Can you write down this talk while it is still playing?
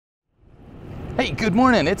Hey, good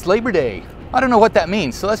morning. It's Labor Day. I don't know what that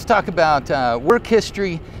means, so let's talk about work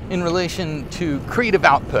history in relation to creative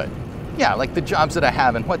output. Yeah, like the jobs that I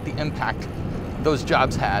have and what the impact those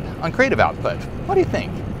jobs had on creative output. What do you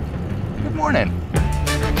think? Good morning.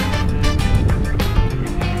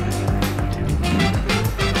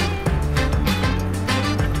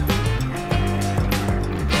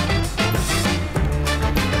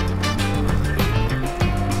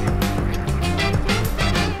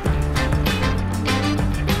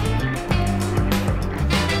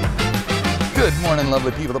 Good morning,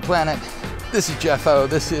 lovely people of the planet. This is Jeff O.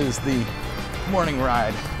 This is the Morning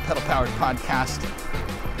Ride Pedal Powered Podcast.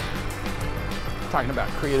 Talking about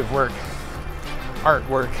creative work,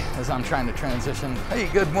 artwork, as I'm trying to transition. Hey,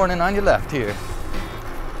 good morning on your left here.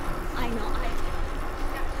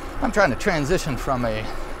 I'm trying to transition from a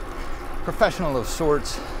professional of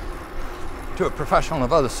sorts to a professional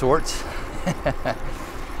of other sorts.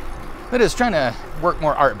 That is trying to work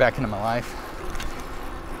more art back into my life.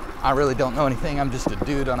 I really don't know anything. I'm just a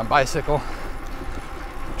dude on a bicycle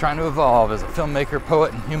trying to evolve as a filmmaker,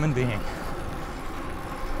 poet, and human being.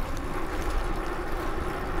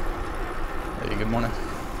 Hey, good morning.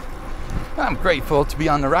 I'm grateful to be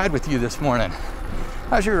on the ride with you this morning.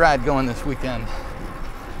 How's your ride going this weekend?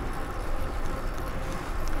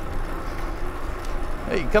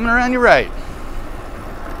 Hey, coming around your right.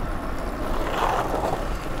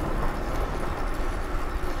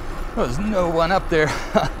 There's no one up there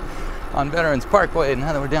on Veterans Parkway, and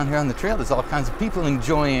now that we're down here on the trail, there's all kinds of people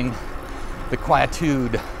enjoying the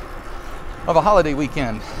quietude of a holiday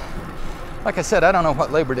weekend. Like I said, I don't know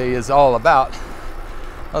what Labor Day is all about,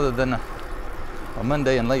 other than a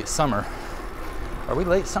Monday in late summer. Are we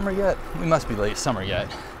late summer yet? We must be late summer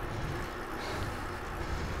yet.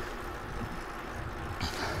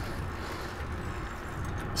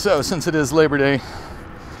 So, since it is Labor Day,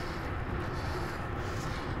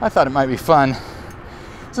 I thought it might be fun,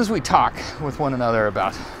 since we talk with one another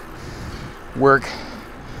about work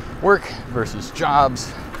versus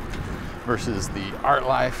jobs versus the art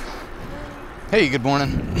life. Hey, good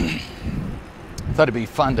morning. I thought it'd be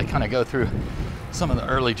fun to kind of go through some of the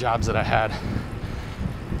early jobs that I had.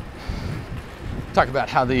 Talk about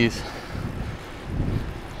how these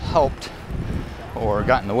helped or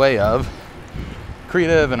got in the way of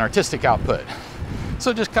creative and artistic output.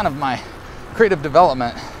 So just kind of my creative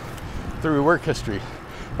development through work history.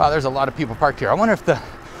 Wow, there's a lot of people parked here. I wonder if the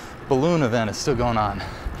balloon event is still going on.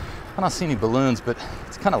 I don't see any balloons, but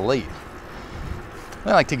it's kind of late.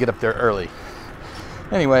 I like to get up there early.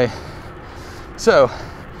 Anyway, so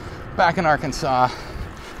back in Arkansas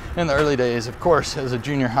in the early days, of course, as a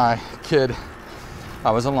junior high kid,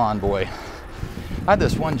 I was a lawn boy. I had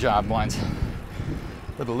this one job once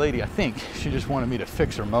with a lady. I think she just wanted me to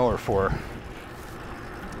fix her mower for her.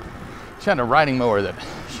 She had a riding mower that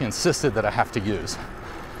she insisted that I have to use.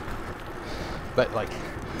 But like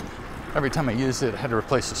every time I used it, I had to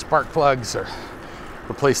replace the spark plugs or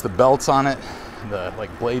replace the belts on it, the like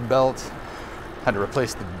blade belts. Had to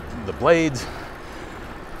replace the blades.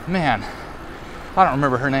 Man, I don't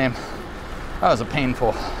remember her name. That was a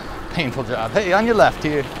painful job. Hey, on your left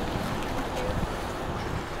here.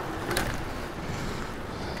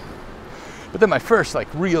 But then my first like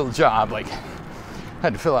real job, like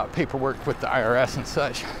had to fill out paperwork with the IRS and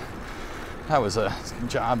such. That was a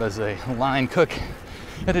job as a line cook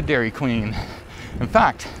at a Dairy Queen. In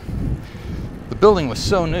fact, the building was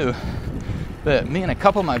so new that me and a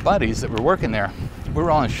couple of my buddies that were working there, we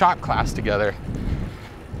were all in shop class together.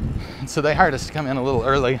 And so they hired us to come in a little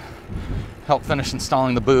early, help finish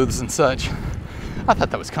installing the booths and such. I thought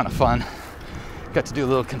that was kind of fun. Got to do a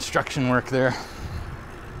little construction work there.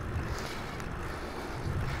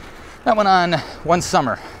 That went on one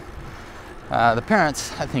summer. The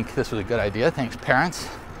parents, I think this was a good idea, thanks parents,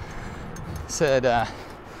 said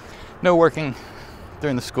no working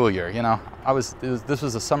during the school year. You know, this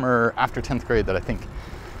was the summer after 10th grade that I think,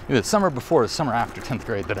 either the summer before or the summer after 10th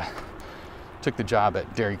grade that I took the job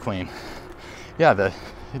at Dairy Queen. Yeah,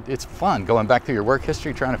 it's fun going back through your work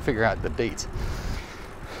history, trying to figure out the dates.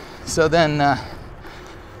 So then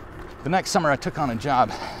the next summer I took on a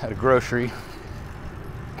job at a grocery.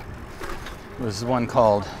 It was one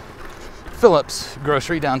called Phillips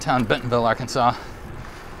Grocery, downtown Bentonville, Arkansas.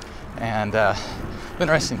 And the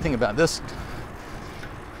interesting thing about this,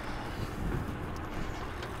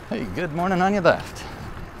 hey, good morning on your left,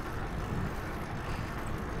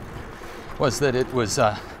 was that it was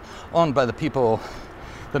owned by the people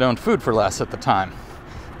that owned Food for Less at the time.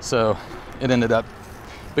 So it ended up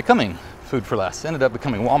becoming Food for Less, ended up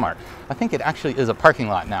becoming Walmart. I think it actually is a parking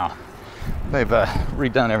lot now. They've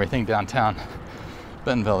redone everything downtown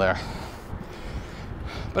Bentonville there.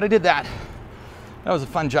 But I did that. That was a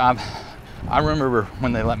fun job. I remember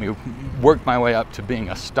when they let me work my way up to being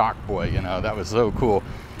a stock boy, you know, that was so cool.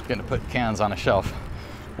 Getting to put cans on a shelf.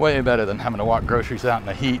 Way better than having to walk groceries out in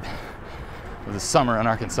the heat. It was the summer in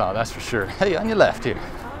Arkansas, that's for sure. Hey, on your left here.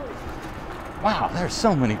 Wow, there's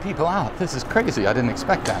so many people out. This is crazy. I didn't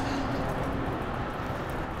expect that.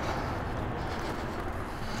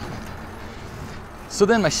 So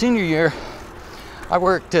then my senior year, I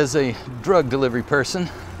worked as a drug delivery person.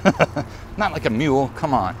 Not like a mule,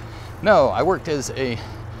 come on. No, I worked as a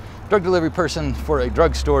drug delivery person for a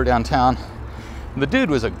drugstore downtown. The dude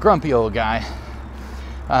was a grumpy old guy.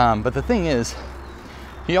 But the thing is,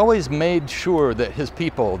 he always made sure that his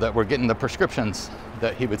people that were getting the prescriptions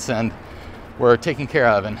that he would send were taken care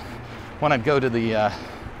of. And when I'd go to the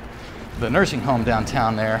nursing home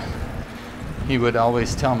downtown there, he would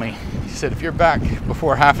always tell me, he said, if you're back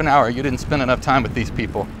before half an hour, you didn't spend enough time with these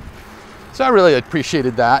people. So I really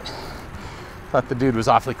appreciated that. Thought the dude was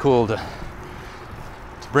awfully cool to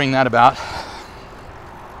bring that about.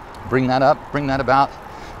 Bring that up, bring that about,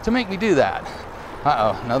 to make me do that.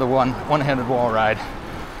 Uh-oh, another one-handed wall ride.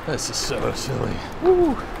 This is so silly.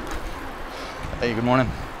 Woo. Hey, good morning.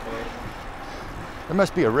 There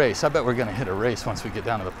must be a race. I bet we're gonna hit a race once we get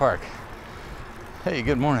down to the park. Hey,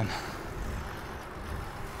 good morning.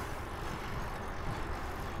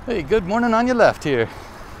 Hey, good morning on your left here.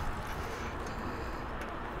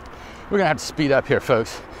 We're gonna have to speed up here,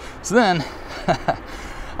 folks. So then, I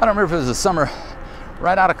don't remember if it was the summer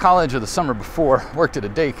right out of college or the summer before, worked at a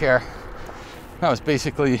daycare. That was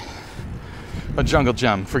basically a jungle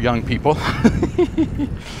gym for young people.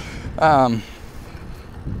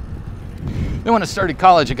 Then when I started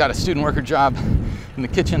college, I got a student worker job in the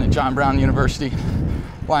kitchen at John Brown University.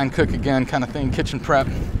 Line cook again, kind of thing, kitchen prep.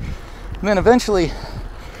 And then eventually,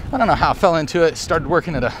 I don't know how I fell into it, started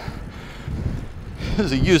working at it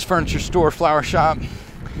was a used furniture store, flower shop.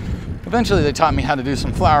 Eventually they taught me how to do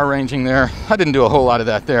some flower arranging there. I didn't do a whole lot of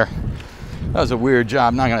that there. That was a weird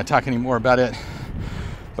job, not gonna talk any more about it.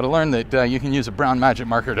 But I learned that you can use a brown magic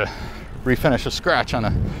marker to refinish a scratch on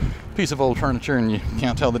a piece of old furniture and you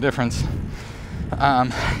can't tell the difference.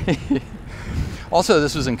 Also,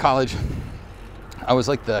 this was in college. I was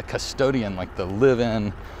like the custodian, like the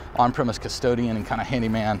live-in, on-premise custodian and kind of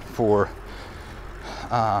handyman for,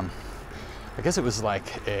 I guess it was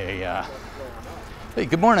like a, hey,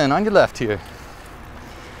 good morning, on your left here.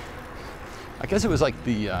 I guess it was like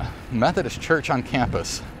the Methodist church on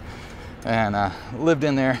campus. And lived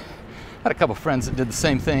in there. Had a couple friends that did the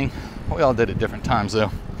same thing. We all did it different times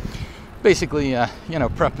though. Basically, you know,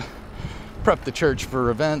 prep the church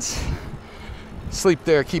for events, sleep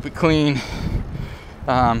there, keep it clean.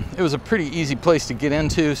 It was a pretty easy place to get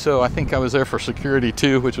into, so I think I was there for security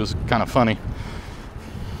too, which was kind of funny.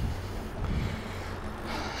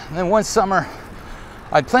 And then one summer,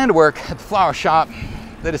 I'd planned to work at the flower shop.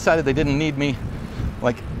 They decided they didn't need me,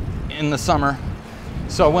 like, in the summer.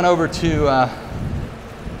 So I went over to,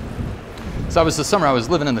 so it was the summer I was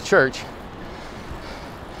living in the church.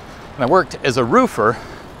 And I worked as a roofer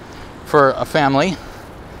for a family.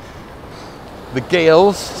 The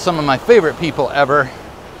Gales, some of my favorite people ever.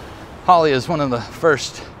 Holly is one of the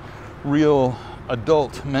first real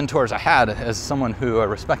adult mentors I had as someone who I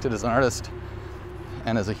respected as an artist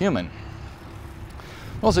and as a human.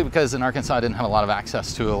 Mostly because in Arkansas I didn't have a lot of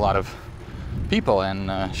access to a lot of people,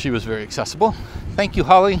 and she was very accessible. Thank you,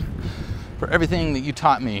 Holly, for everything that you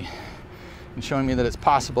taught me and showing me that it's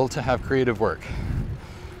possible to have creative work.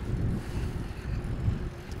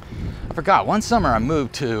 I forgot, one summer I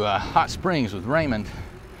moved to Hot Springs with Raymond.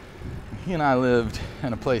 He and I lived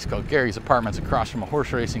in a place called Gary's Apartments across from a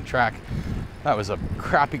horse racing track. That was a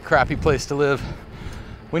crappy, crappy place to live.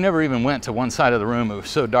 We never even went to one side of the room. It was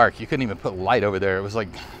so dark, you couldn't even put light over there. It was like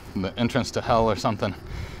the entrance to hell or something.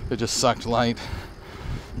 It just sucked light.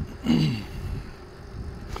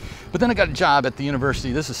 But then I got a job at the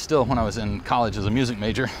university. This is still when I was in college as a music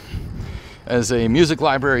major. As a music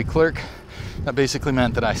library clerk. That basically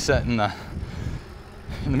meant that I sat in the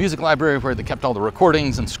music library where they kept all the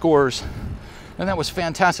recordings and scores. And that was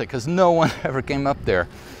fantastic because no one ever came up there.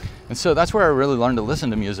 And so that's where I really learned to listen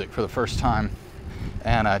to music for the first time.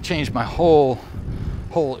 And changed my whole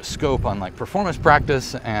scope on like performance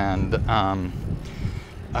practice and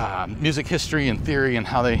music history and theory and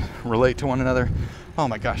how they relate to one another. Oh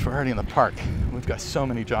my gosh, we're already in the park. We've got so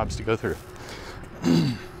many jobs to go through.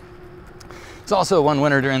 It's also one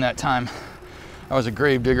winter during that time, I was a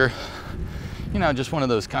grave digger. You know, just one of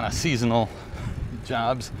those kind of seasonal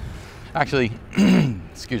jobs. Actually,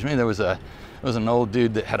 excuse me, there was an old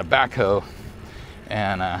dude that had a backhoe,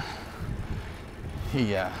 and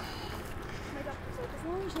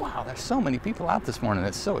Wow, there's so many people out this morning.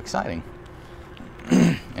 It's so exciting.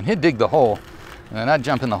 And he'd dig the hole, and then I'd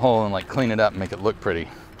jump in the hole and like clean it up and make it look pretty.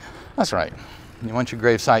 That's right. You want your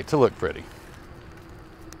gravesite to look pretty.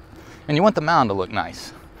 And you want the mound to look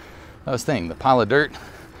nice. That was the thing, the pile of dirt,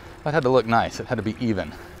 that had to look nice. It had to be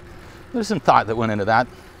even. There's some thought that went into that.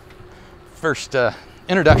 First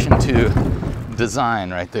introduction to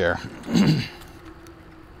design right there.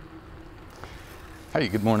 Hey,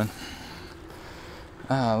 good morning.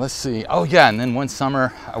 Let's see. Oh yeah, and then one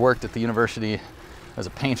summer I worked at the university as a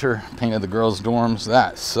painter, painted the girls' dorms.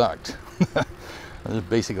 That sucked. I was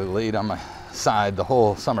basically laid on my side the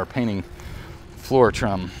whole summer painting floor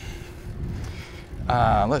trim.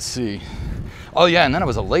 Let's see. Oh yeah, and then I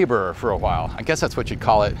was a laborer for a while. I guess that's what you'd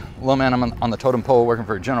call it. Low man on the totem pole working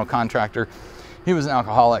for a general contractor. He was an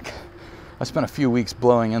alcoholic. I spent a few weeks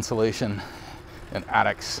blowing insulation in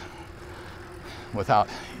attics without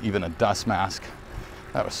even a dust mask.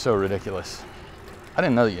 That was so ridiculous. I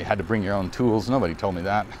didn't know that you had to bring your own tools. Nobody told me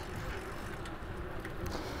that.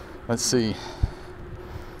 Let's see.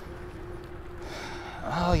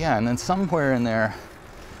 Oh yeah, and then somewhere in there,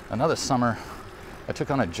 another summer, I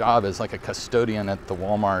took on a job as like a custodian at the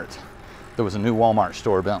Walmart. There was a new Walmart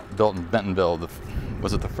store built in Bentonville.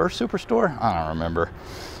 Was it the first superstore? I don't remember.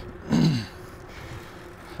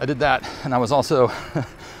 I did that, and I was also,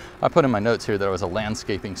 I put in my notes here that I was a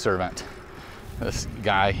landscaping servant. This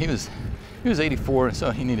guy, he was 84, and so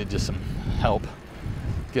he needed just some help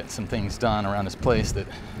getting some things done around his place that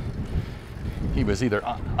he was either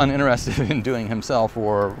uninterested in doing himself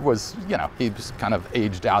or was, you know, he was kind of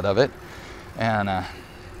aged out of it. And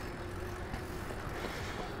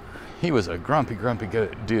he was a grumpy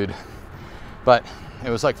dude. But it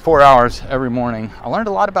was like 4 hours every morning. I learned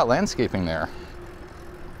a lot about landscaping there.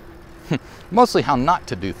 Mostly how not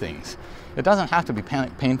to do things. It doesn't have to be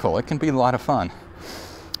painful. It can be a lot of fun.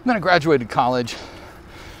 Then I graduated college.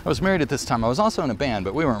 I was married at this time. I was also in a band,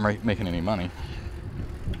 but we weren't making any money.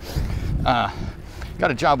 Got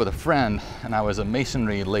a job with a friend, and I was a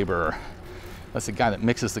masonry laborer. That's the guy that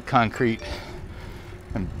mixes the concrete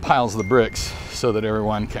and piles the bricks so that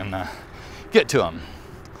everyone can get to them.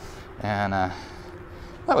 And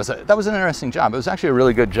that was an interesting job. It was actually a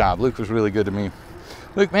really good job. Luke was really good to me.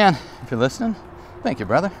 Luke, man, if you're listening, thank you,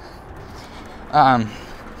 brother.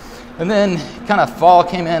 And then kind of fall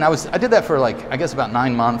came in. I did that for like, I guess about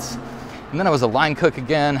 9 months. And then I was a line cook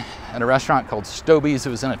again at a restaurant called Stobie's. It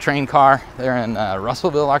was in a train car there in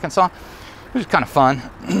Russellville, Arkansas. It was kind of fun.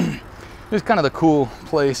 It was kind of the cool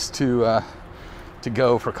place to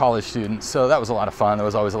go for college students. So that was a lot of fun. There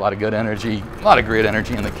was always a lot of good energy, a lot of great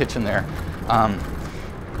energy in the kitchen there.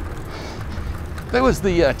 That was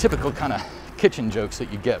the typical kind of kitchen jokes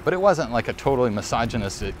that you get, but it wasn't like a totally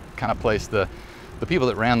misogynistic kind of place. The people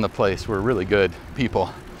that ran the place were really good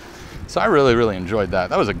people. So I really enjoyed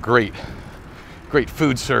that. That was a great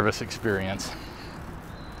food service experience.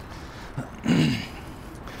 Then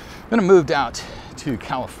I moved out to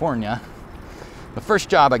California. The first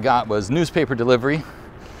job I got was newspaper delivery.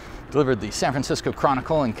 Delivered the San Francisco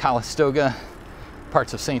Chronicle in Calistoga,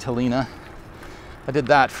 parts of St. Helena. I did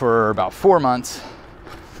that for about 4 months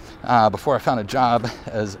before I found a job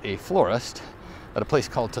as a florist at a place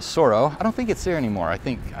called Tesoro. I don't think it's there anymore. I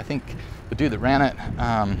think the dude that ran it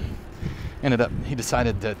he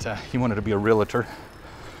decided that he wanted to be a realtor.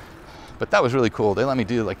 But that was really cool. They let me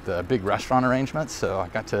do like the big restaurant arrangements, so I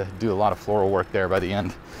got to do a lot of floral work there by the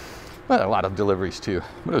end. But a lot of deliveries too.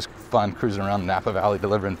 But it was fun cruising around the Napa Valley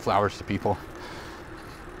delivering flowers to people.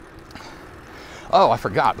 Oh, I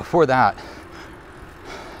forgot. Before that,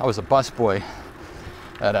 I was a busboy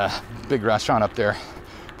at a big restaurant up there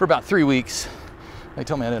for about 3 weeks. They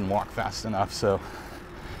told me I didn't walk fast enough, so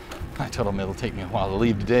I told them it'll take me a while to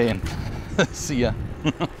leave today and see ya.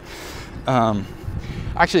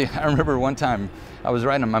 Actually, I remember one time I was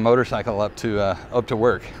riding my motorcycle up to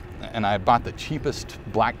work, and I bought the cheapest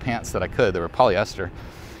black pants that I could. They were polyester,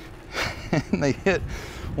 and they hit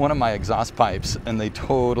one of my exhaust pipes, and they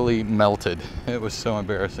totally melted. It was so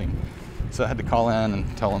embarrassing. So I had to call in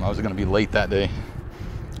and tell them I was going to be late that day.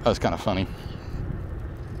 That was kind of funny.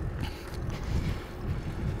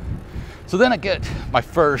 So then I get my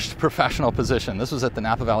first professional position. This was at the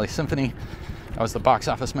Napa Valley Symphony. I was the box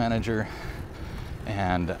office manager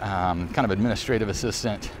and kind of administrative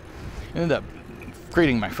assistant. Ended up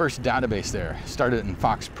creating my first database there. Started in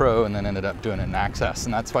Fox Pro and then ended up doing it in Access.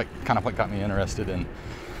 And that's what got me interested in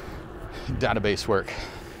database work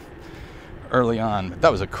early on. But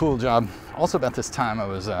that was a cool job. Also about this time I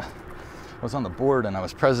was on the board and I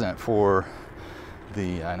was president for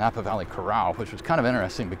the Napa Valley Chorale, which was kind of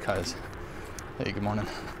interesting because, hey, good morning.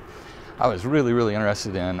 I was really, really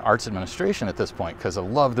interested in arts administration at this point because I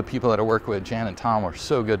loved the people that I worked with. Jan and Tom were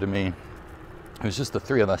so good to me. It was just the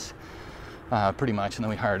three of us, pretty much, and then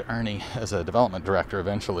we hired Ernie as a development director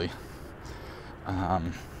eventually.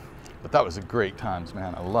 But that was a great times,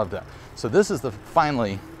 man. I loved that. So this is the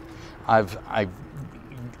finally, I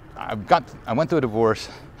went through a divorce,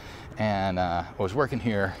 and I was working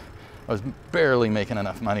here. I was barely making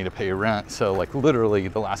enough money to pay rent. So like literally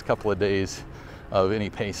the last couple of days of any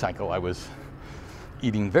pay cycle, I was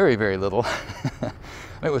eating very, very little.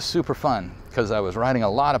 It was super fun because I was writing a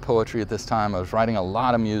lot of poetry at this time. I was writing a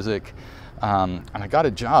lot of music. And I got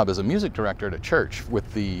a job as a music director at a church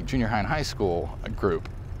with the junior high and high school group.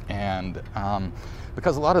 And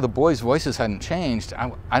because a lot of the boys' voices hadn't changed,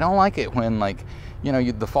 I don't like it when, like, you know,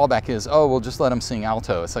 the fallback is, oh, we'll just let them sing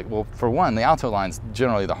alto. It's like, well, for one, the alto line's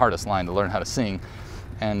generally the hardest line to learn how to sing.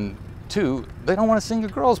 And two, they don't want to sing a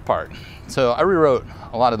girl's part. So I rewrote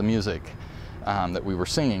a lot of the music that we were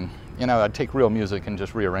singing. You know, I'd take real music and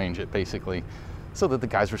just rearrange it, basically, so that the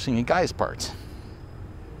guys were singing guys' parts.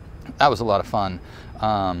 That was a lot of fun.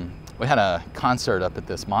 We had a concert up at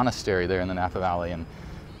this monastery there in the Napa Valley, and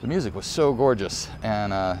the music was so gorgeous.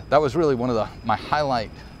 And that was really one of my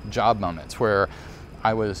highlight job moments, where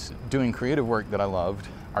I was doing creative work that I loved,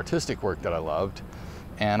 artistic work that I loved,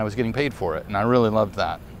 and I was getting paid for it, and I really loved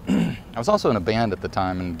that. I was also in a band at the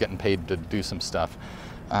time and getting paid to do some stuff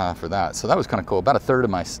for that. So that was kind of cool. About a third of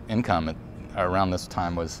my income around this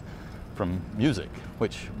time was from music,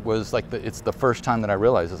 which was like, it's the first time that I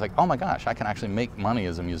realized, it's like, oh my gosh, I can actually make money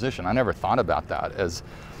as a musician. I never thought about that as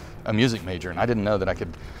a music major, and I didn't know that I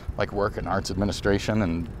could like work in arts administration,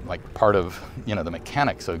 and like part of, you know, the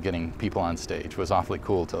mechanics of getting people on stage was awfully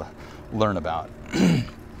cool to learn about.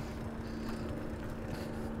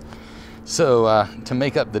 So to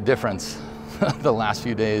make up the difference the last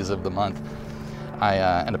few days of the month,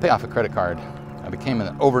 and to pay off a credit card, I became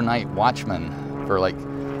an overnight watchman for like,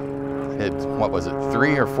 what was it,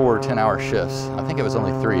 3 or 4 10-hour shifts. I think it was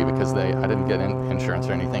only 3 because I didn't get insurance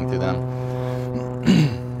or anything through them.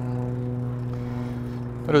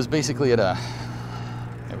 But it was basically it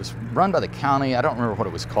was run by the county. I don't remember what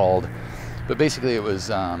it was called, but basically it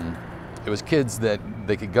was kids that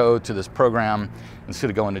they could go to this program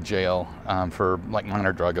instead of going to jail for like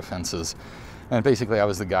minor drug offenses. And basically I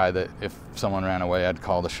was the guy that if someone ran away, I'd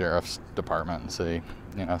call the sheriff's department and say,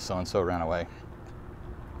 you know, so-and-so ran away.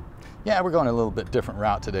 Yeah, we're going a little bit different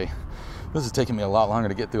route today. This is taking me a lot longer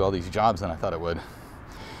to get through all these jobs than I thought it would.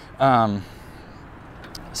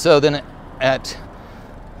 So then at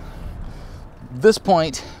this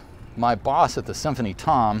point, my boss at the symphony,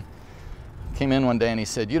 Tom, came in one day and he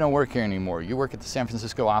said, you don't work here anymore. You work at the San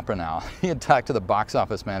Francisco Opera now. He had talked to the box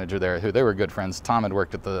office manager there, who they were good friends. Tom had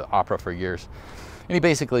worked at the opera for years. And he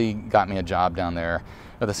basically got me a job down there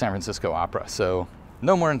at the San Francisco Opera. So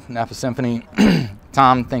no more Napa Symphony.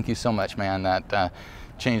 Tom, thank you so much, man. That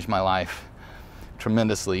changed my life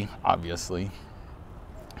tremendously, obviously.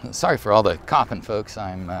 Sorry for all the coughing, folks.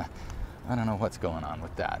 I don't know what's going on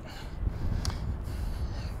with that.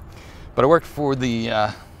 But I worked for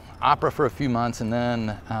the opera for a few months, and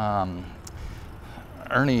then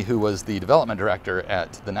Ernie, who was the development director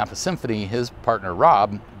at the Napa Symphony, his partner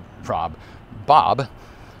Bob,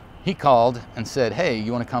 he called and said, hey,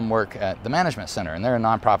 you want to come work at the Management Center? And they're a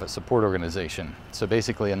nonprofit support organization. So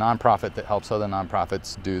basically a nonprofit that helps other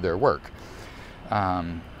nonprofits do their work.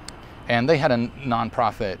 And they had a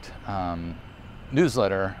nonprofit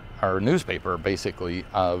newsletter or newspaper, basically,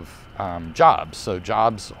 of jobs. So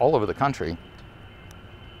jobs all over the country.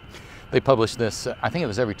 They published this, I think it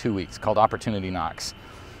was every 2 weeks, called Opportunity Knocks.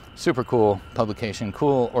 Super cool publication,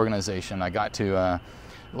 cool organization. I got to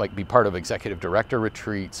like be part of executive director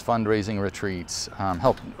retreats, fundraising retreats,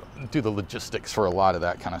 help do the logistics for a lot of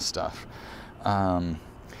that kind of stuff. And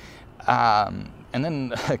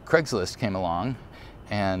then Craigslist came along,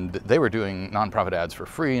 and they were doing nonprofit ads for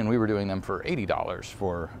free, and we were doing them for $80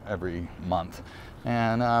 for every month.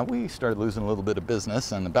 And we started losing a little bit of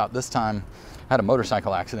business, and about this time, I had a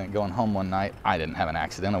motorcycle accident going home one night. I didn't have an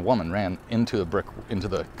accident. A woman ran into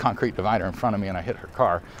the concrete divider in front of me, and I hit her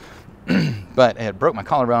car. But it broke my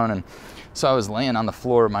collarbone, and so I was laying on the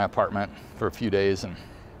floor of my apartment for a few days, and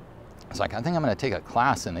I was like, I think I'm going to take a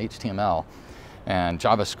class in HTML and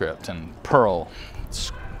JavaScript and Perl,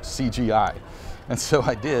 CGI. And so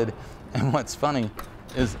I did, and what's funny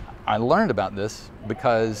is I learned about this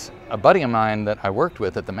because a buddy of mine that I worked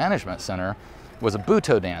with at the Management Center was a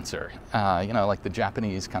Buto dancer, you know, like the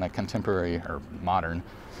Japanese kind of contemporary or modern,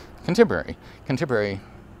 contemporary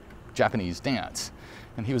Japanese dance.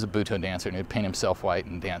 And he was a Buto dancer, and he'd paint himself white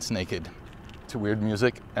and dance naked to weird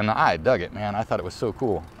music, and I dug it, man. I thought it was so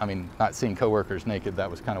cool. I mean, not seeing coworkers naked, that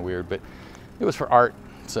was kind of weird, but it was for art,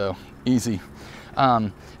 so easy.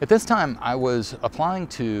 At this time, I was applying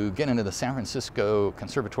to get into the San Francisco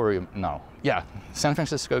Conservatory, San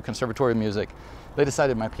Francisco Conservatory of Music. They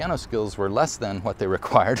decided my piano skills were less than what they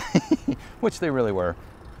required, which they really were.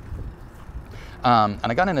 And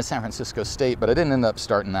I got into San Francisco State, but I didn't end up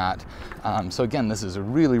starting that. So again, this is a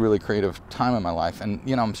really, really creative time in my life. And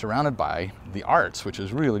you know, I'm surrounded by the arts, which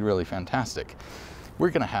is really, really fantastic. We're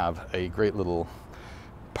gonna have a great little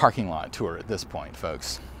parking lot tour at this point,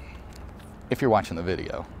 folks. If you're watching the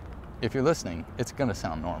video. If you're listening, it's gonna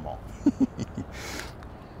sound normal.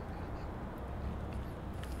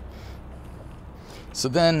 So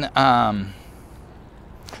then I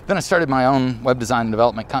started my own web design and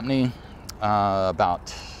development company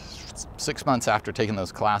about 6 months after taking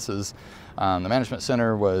those classes. The management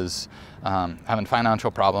center was having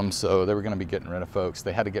financial problems, so they were going to be getting rid of folks.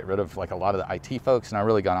 They had to get rid of like a lot of the IT folks, and I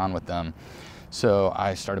really got on with them. So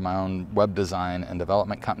I started my own web design and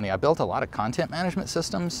development company. I built a lot of content management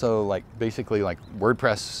systems, so like basically like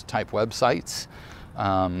WordPress type websites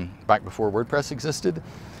back before WordPress existed.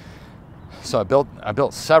 So I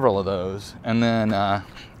built several of those, and then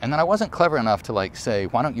I wasn't clever enough to like say,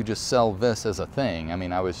 why don't you just sell this as a thing? I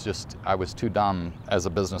mean, I was too dumb as a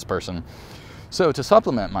business person. So to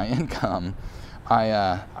supplement my income,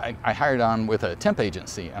 I hired on with a temp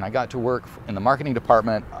agency, and I got to work in the marketing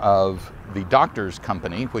department of the Doctors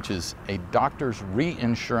Company, which is a doctor's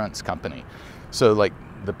reinsurance company. So like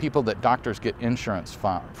the people that doctors get insurance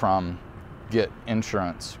from get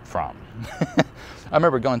insurance from. I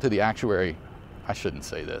remember going through the actuary. I shouldn't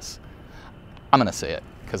say this. I'm gonna say it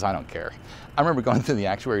because I don't care. I remember going through the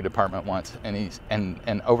actuary department once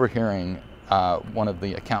and overhearing one of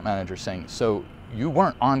the account managers saying, "So you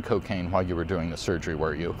weren't on cocaine while you were doing the surgery,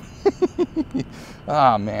 were you?"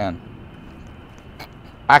 Oh man.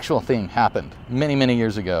 Actual thing happened many, many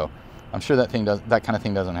years ago. I'm sure that kind of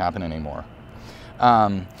thing doesn't happen anymore.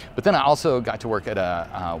 But then I also got to work at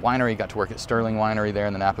a winery, got to work at Sterling Winery there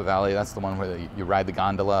in the Napa Valley. That's the one where you ride the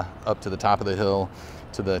gondola up to the top of the hill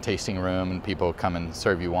to the tasting room, and people come and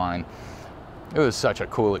serve you wine. It was such a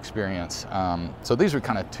cool experience. So these were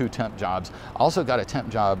kind of 2 temp jobs. I also got a temp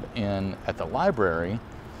job at the library,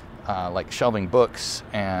 like shelving books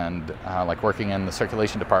and like working in the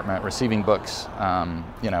circulation department, receiving books,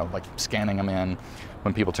 you know, like scanning them in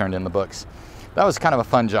when people turned in the books. That was kind of a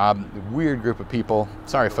fun job. Weird group of people.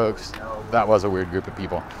 Sorry, folks. That was a weird group of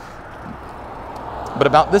people. But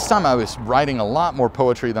about this time, I was writing a lot more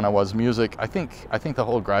poetry than I was music. I think the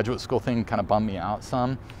whole graduate school thing kind of bummed me out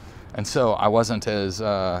some. And so I wasn't as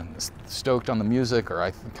stoked on the music, or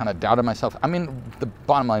I kind of doubted myself. I mean, the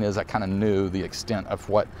bottom line is I kind of knew the extent of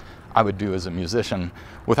what I would do as a musician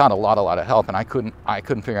without a lot of help, and I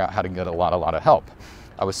couldn't figure out how to get a lot of help.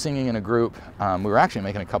 I was singing in a group. We were actually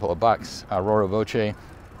making a couple of bucks, Roro Voce.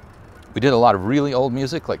 We did a lot of really old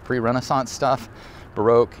music, like pre-Renaissance stuff,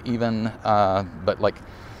 Baroque even, but like,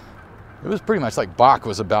 it was pretty much like Bach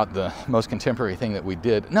was about the most contemporary thing that we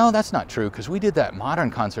did. No, that's not true, because we did that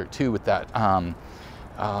modern concert too with that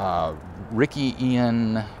Ricky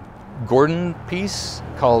Ian Gordon piece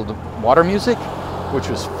called Water Music, which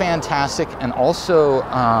was fantastic, and also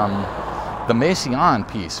the Messiaen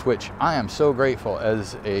piece, which I am so grateful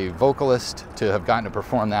as a vocalist to have gotten to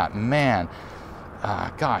perform that. Man,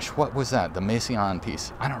 gosh, what was that? The Messiaen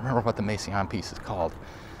piece. I don't remember what the Messiaen piece is called.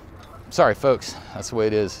 Sorry, folks, that's the way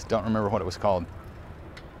it is. Don't remember what it was called.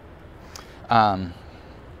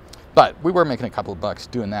 But we were making a couple of bucks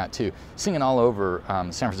doing that too. Singing all over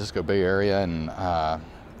the San Francisco Bay Area and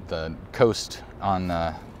the coast on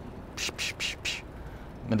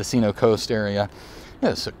Mendocino Coast area. Yeah,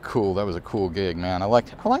 that was a cool gig, man. I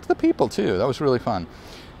liked the people too. That was really fun.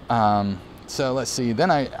 So let's see.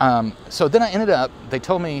 Then I ended up. They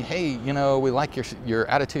told me, hey, you know, we like your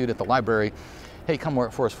attitude at the library. Hey, come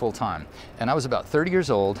work for us full time. And I was about 30 years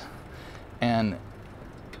old, and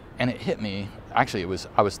it hit me. Actually,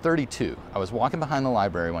 I was 32. I was walking behind the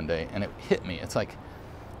library one day, and it hit me. It's like,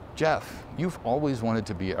 Jeff, you've always wanted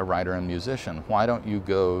to be a writer and musician. Why don't you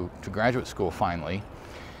go to graduate school finally?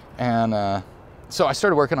 And so I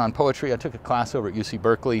started working on poetry. I took a class over at UC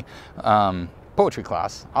Berkeley, poetry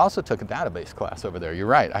class. I also took a database class over there. You're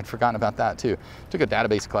right, I'd forgotten about that too. Took a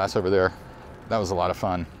database class over there. That was a lot of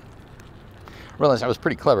fun. Realized I was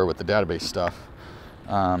pretty clever with the database stuff.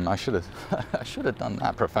 I should have done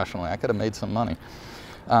that professionally. I could have made some money.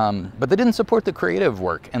 But they didn't support the creative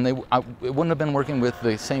work, and it wouldn't have been working with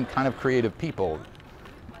the same kind of creative people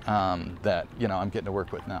that, you know, I'm getting to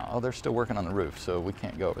work with now. Oh, they're still working on the roof, so we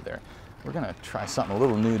can't go over there. We're gonna try something a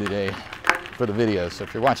little new today. for the video. So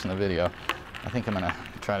if you're watching the video, I think I'm gonna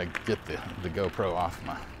try to get the GoPro off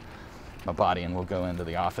my body, and we'll go into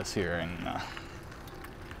the office here and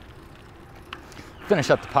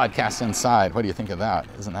finish up the podcast inside. What do you think of that?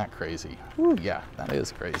 Isn't that crazy? Ooh, yeah, that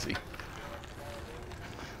is crazy.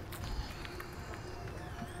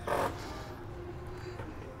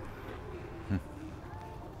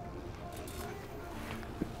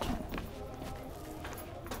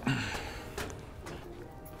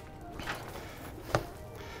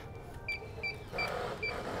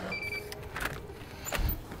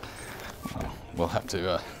 We'll have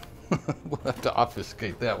to we'll have to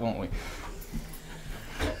obfuscate that, won't we?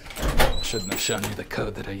 Shouldn't have shown you the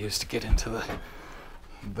code that I used to get into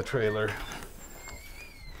the trailer.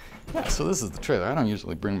 Yeah, so this is the trailer. I don't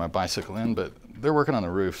usually bring my bicycle in, but they're working on the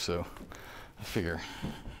roof, so I figure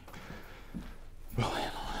we'll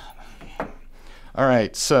handle that. All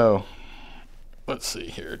right, so let's see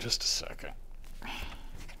here, just a second.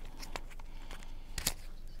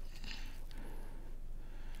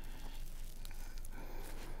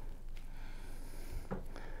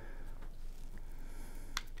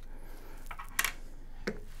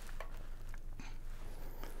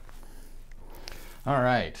 All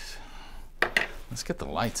right, let's get the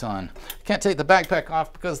lights on. I can't take the backpack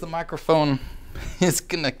off because the microphone is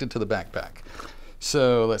connected to the backpack.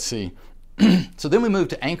 So let's see. So then we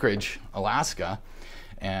moved to Anchorage, Alaska,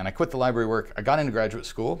 and I quit the library work. I got into graduate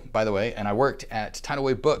school, by the way, and I worked at Tidal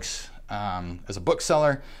Wave Books as a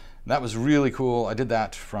bookseller. That was really cool. I did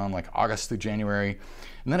that from like August through January.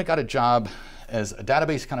 And then I got a job as a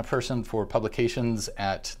database kind of person for publications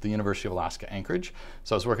at the University of Alaska Anchorage.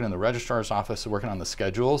 So I was working in the registrar's office, working on the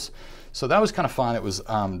schedules. So that was kind of fun. It was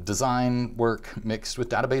design work mixed with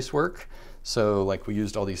database work. So like we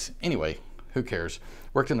used all these, anyway, who cares?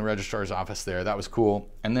 Worked in the registrar's office there. That was cool.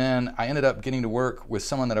 And then I ended up getting to work with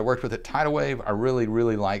someone that I worked with at Tidal Wave. I really,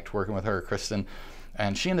 really liked working with her, Kristen.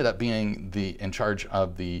 And she ended up being in charge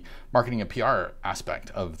of the marketing and PR aspect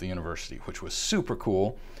of the university, which was super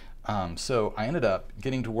cool. So I ended up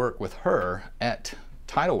getting to work with her at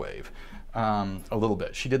Tidal Wave a little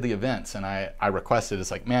bit. She did the events, and I requested,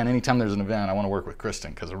 it's like, man, anytime there's an event, I want to work with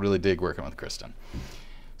Kristen, because I really dig working with Kristen.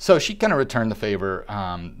 So she kind of returned the favor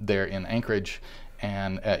there in Anchorage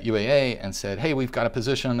and at UAA and said, hey, we've got a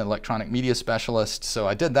position, electronic media specialist. So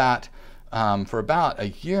I did that for about a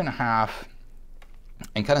year and a half,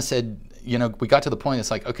 and kind of said, you know, we got to the point, it's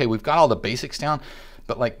like, okay, we've got all the basics down,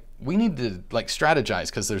 but like we need to like strategize,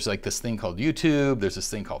 because there's like this thing called YouTube, there's this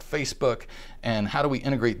thing called Facebook, and how do we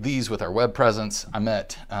integrate these with our web presence? I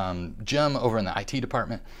met Jim over in the IT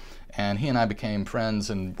department, and he and I became friends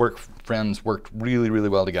and worked really, really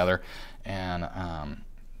well together. And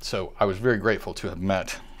so I was very grateful to have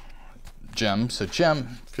met Jim. So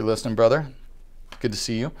Jim, if you're listening, brother, good to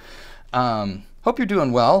see you. Hope you're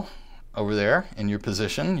doing well over there in your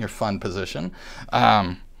position, your fun position.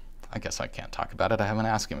 I guess I can't talk about it. I haven't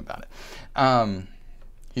asked him about it.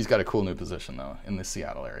 He's got a cool new position though in the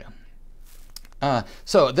Seattle area.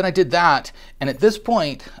 So then I did that, and at this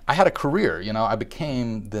point I had a career. You know, I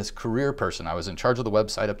became this career person. I was in charge of the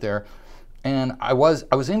website up there, and I was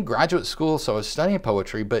in graduate school, so I was studying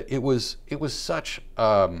poetry, but it was such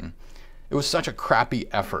a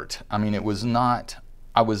crappy effort. I mean, I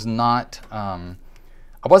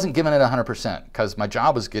wasn't giving it 100%, because my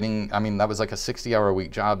job was getting, I mean, that was like a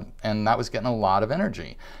 60-hour-a-week job, and that was getting a lot of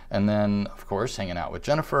energy. And then, of course, hanging out with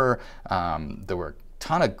Jennifer, there were a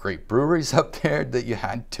ton of great breweries up there that you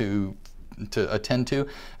had to attend to,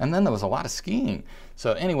 and then there was a lot of skiing.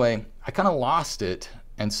 So anyway, I kind of lost it,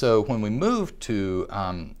 and so when we moved to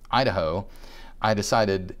Idaho, I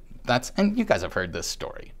decided and you guys have heard this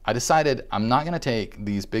story, I decided I'm not going to take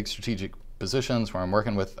these big strategic positions where I'm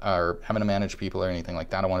working with or having to manage people or anything like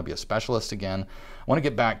that. I want to be a specialist again. I want to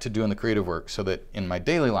get back to doing the creative work so that in my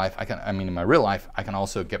daily life, in my real life, I can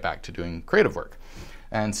also get back to doing creative work.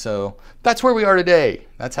 And so that's where we are today.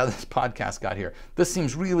 That's how this podcast got here. This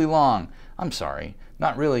seems really long. I'm sorry.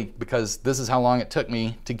 Not really, because this is how long it took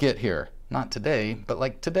me to get here. Not today, but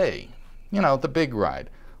like today. You know, the big ride.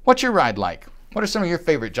 What's your ride like? What are some of your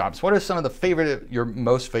favorite jobs? What are some of the your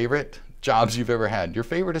most favorite jobs you've ever had? Your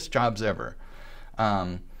favoriteest jobs ever?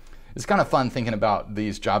 It's kind of fun thinking about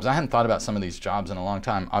these jobs. I hadn't thought about some of these jobs in a long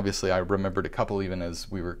time. Obviously, I remembered a couple even as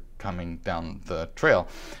we were coming down the trail.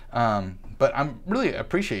 But I really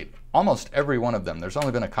appreciate almost every one of them. There's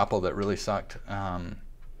only been a couple that really sucked. And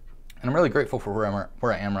I'm really grateful for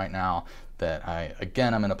where I am right now, that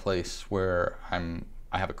I'm in a place where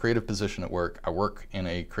I have a creative position at work. I work in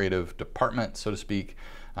a creative department, so to speak.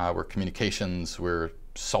 We're communications, we're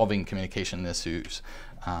solving communication issues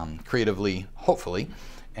creatively, hopefully.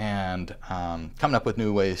 and coming up with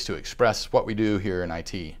new ways to express what we do here in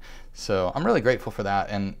IT. So I'm really grateful for that,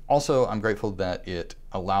 and also I'm grateful that it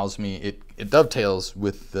allows me, it dovetails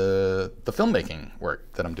with the filmmaking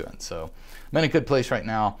work that I'm doing. So I'm in a good place right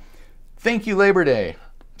now. Thank you, Labor Day.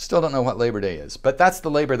 Still don't know what Labor Day is, but that's the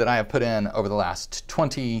labor that I have put in over the last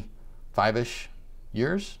 25-ish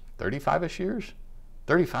years, 35-ish years,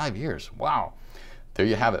 35 years. Wow. There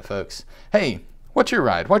you have it, folks. Hey, what's your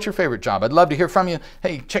ride? What's your favorite job? I'd love to hear from you.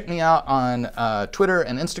 Hey, check me out on Twitter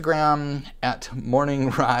and Instagram at Morning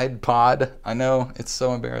Ride Pod. I know it's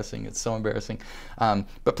so embarrassing. It's so embarrassing.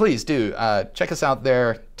 But please do check us out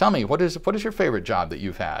there. Tell me, what is your favorite job that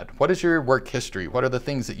you've had? What is your work history? What are the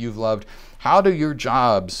things that you've loved? How do your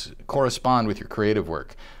jobs correspond with your creative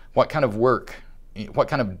work? What kind of work, what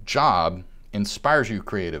kind of job inspires you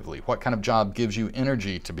creatively? What kind of job gives you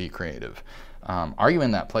energy to be creative? Are you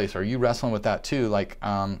in that place? Are you wrestling with that too? Like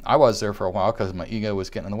I was there for a while because my ego was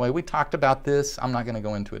getting in the way. We talked about this. I'm not going to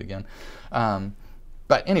go into it again.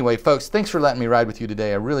 But anyway, folks, thanks for letting me ride with you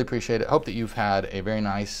today. I really appreciate it. Hope that you've had a very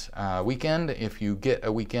nice weekend. If you get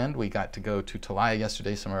a weekend, we got to go to Talaya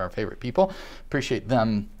yesterday, some of our favorite people. Appreciate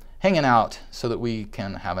them hanging out so that we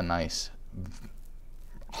can have a nice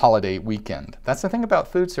holiday weekend. That's the thing about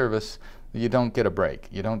food service. You don't get a break.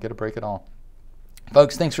 You don't get a break at all.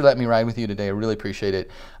 Folks, thanks for letting me ride with you today. I really appreciate it.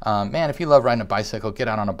 Man, if you love riding a bicycle, get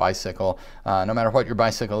out on a bicycle. No matter what your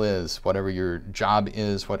bicycle is, whatever your job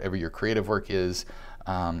is, whatever your creative work is,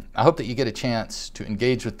 I hope that you get a chance to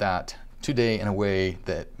engage with that today in a way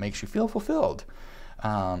that makes you feel fulfilled.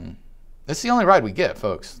 It's the only ride we get,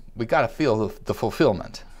 folks. We got to feel the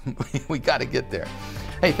fulfillment. We got to get there.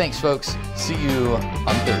 Hey, thanks, folks. See you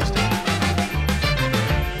on Thursday.